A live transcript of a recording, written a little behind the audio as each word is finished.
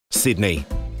Sydney.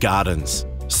 Gardens.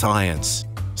 Science.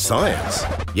 Science?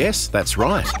 Yes, that's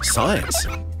right, science.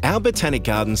 Our Botanic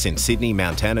Gardens in Sydney,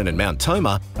 Mount Annan and Mount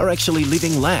Tomah are actually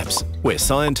living labs where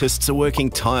scientists are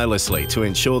working tirelessly to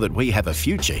ensure that we have a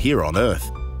future here on Earth.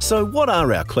 So what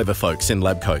are our clever folks in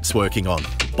lab coats working on?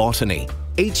 Botany.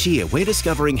 Each year, we're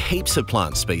discovering heaps of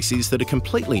plant species that are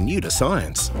completely new to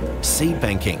science. Seed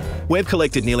banking. We've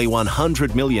collected nearly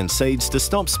 100 million seeds to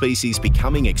stop species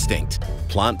becoming extinct.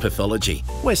 Plant pathology.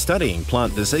 We're studying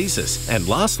plant diseases. And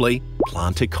lastly,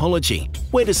 plant ecology.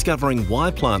 We're discovering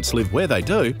why plants live where they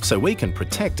do so we can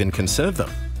protect and conserve them.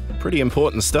 Pretty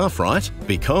important stuff, right?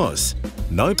 Because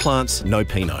no plants, no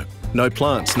Pinot. No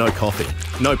plants, no coffee.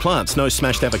 No plants, no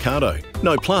smashed avocado.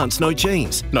 No plants, no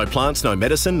genes. No plants, no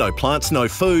medicine. No plants, no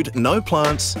food. No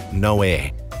plants, no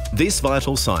air. This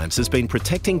vital science has been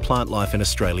protecting plant life in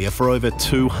Australia for over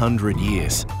 200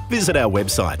 years. Visit our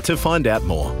website to find out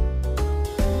more.